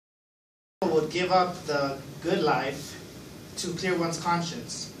would give up the good life to clear one's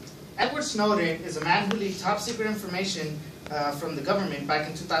conscience. Edward Snowden is a man who leaked top secret information from the government back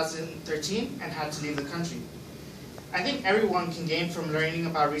in 2013 and had to leave the country. I think everyone can gain from learning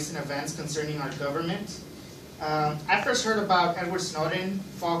about recent events concerning our government. I first heard about Edward Snowden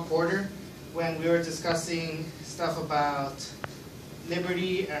fall quarter when we were discussing stuff about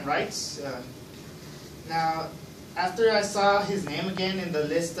liberty and rights. Now, after I saw his name again in the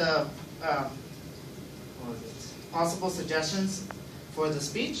list of possible suggestions for the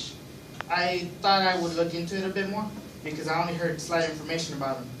speech, I thought I would look into it a bit more because I only heard slight information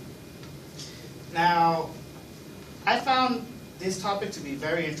about him. Now, I found this topic to be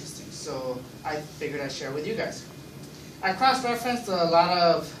very interesting, so I figured I'd share with you guys. I cross-referenced a lot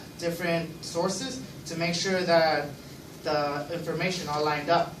of different sources to make sure that the information all lined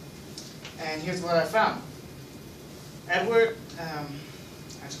up. And here's what I found. Actually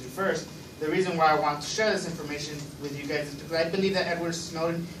first, the reason why I want to share this information with you guys is because I believe that Edward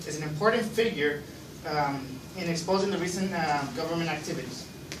Snowden is an important figure in exposing the recent government activities.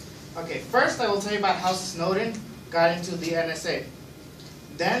 Okay, first I will tell you about how Snowden got into the NSA.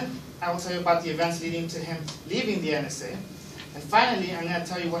 Then I will tell you about the events leading to him leaving the NSA. And finally, I'm going to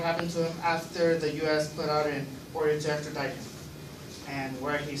tell you what happened to him after the U.S. put out an order to extradite him and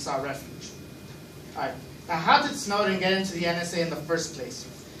where he sought refuge. Alright, now how did Snowden get into the NSA in the first place?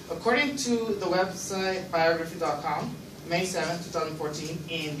 According to the website biography.com, May 7, 2014,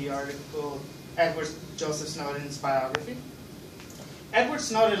 in the article Edward Joseph Snowden's biography, Edward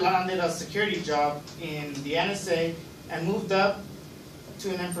Snowden landed a security job in the NSA and moved up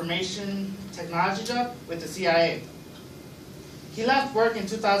to an information technology job with the CIA. He left work in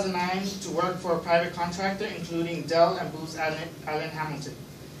 2009 to work for a private contractor, including Dell and Booz Allen Hamilton.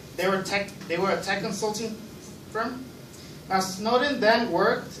 They were a tech consulting firm. Now, Snowden then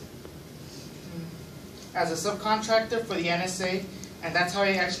worked as a subcontractor for the NSA, and that's how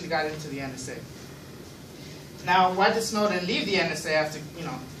he actually got into the NSA. Now, why did Snowden leave the NSA after,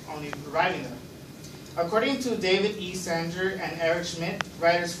 only arriving there? According to David E. Sanger and Eric Schmidt,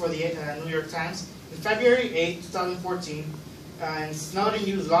 writers for the New York Times, in February 8, 2014, and Snowden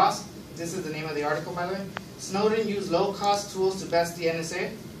used this is the name of the article, by the way, Snowden used low-cost tools to best the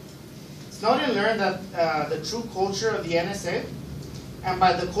NSA. Snowden learned that the true culture of the NSA, and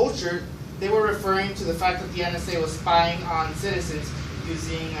by the culture, they were referring to the fact that the NSA was spying on citizens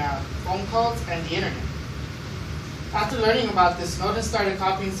using phone calls and the internet. After learning about this, Snowden started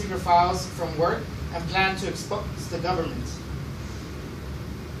copying secret files from work and planned to expose the government.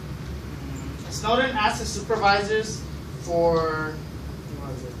 Snowden asked his supervisors for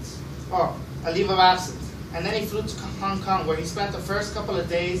a leave of absence, and then he flew to Hong Kong, where he spent the first couple of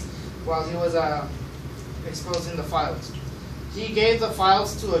days while he was exposing the files. He gave the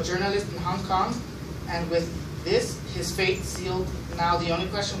files to a journalist in Hong Kong, and with this, his fate sealed. Now the only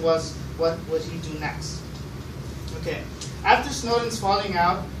question was, what would he do next? Okay, after Snowden's falling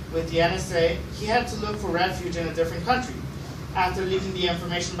out with the NSA, he had to look for refuge in a different country. After leaking the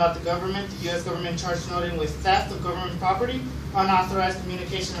information about the government, the U.S. government charged Snowden with theft of government property, unauthorized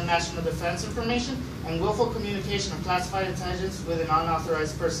communication of national defense information, and willful communication of classified intelligence with an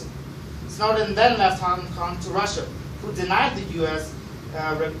unauthorized person. Snowden then left Hong Kong to Russia, who denied the U.S.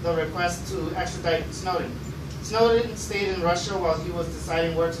 The request to extradite Snowden. Snowden stayed in Russia while he was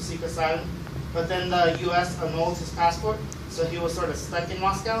deciding where to seek asylum, but then the U.S. annulled his passport, so he was sort of stuck in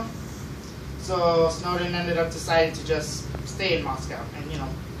Moscow. So Snowden ended up deciding to just stay in Moscow and,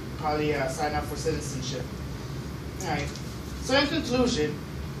 probably sign up for citizenship. Alright, so in conclusion,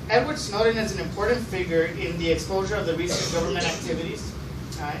 Edward Snowden is an important figure in the exposure of the recent government activities.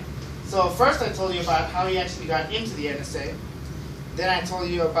 Alright, so first I told you about how he actually got into the NSA. Then I told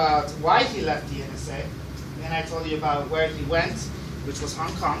you about why he left the NSA. Then I told you about where he went, which was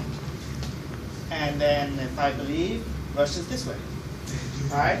Hong Kong. And then, if I believe, Russia's this way.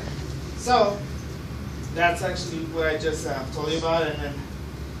 Alright? So, that's actually what I just told you about. And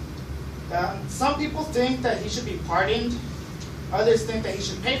then, some people think that he should be pardoned. Others think that he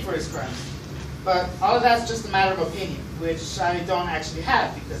should pay for his crimes. But all of that's just a matter of opinion, which I don't actually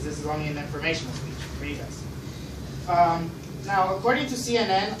have, because this is only an informational speech for you guys. Now, according to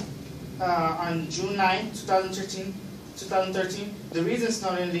CNN, on June 9, 2013, the reason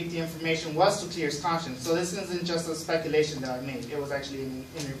Snowden leaked the information was to clear his conscience. So this isn't just a speculation that I made. It was actually an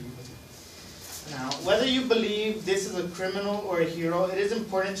interview with him. Now, whether you believe this is a criminal or a hero, it is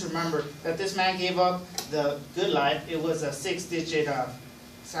important to remember that this man gave up the good life. It was a 6-digit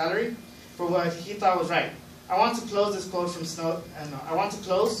salary for what he thought was right. I want to close this quote from Snowden. I want to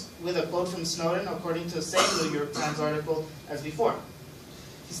close with a quote from Snowden, according to the same New York Times article as before.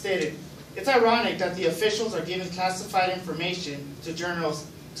 He stated, It's ironic that the officials are giving classified information to journalists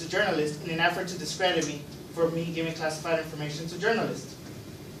in an effort to discredit me for me giving classified information to journalists.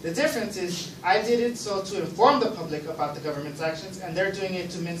 The difference is I did it so to inform the public about the government's actions, and they're doing it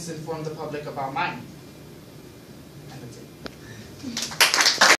to misinform the public about mine. And that's it.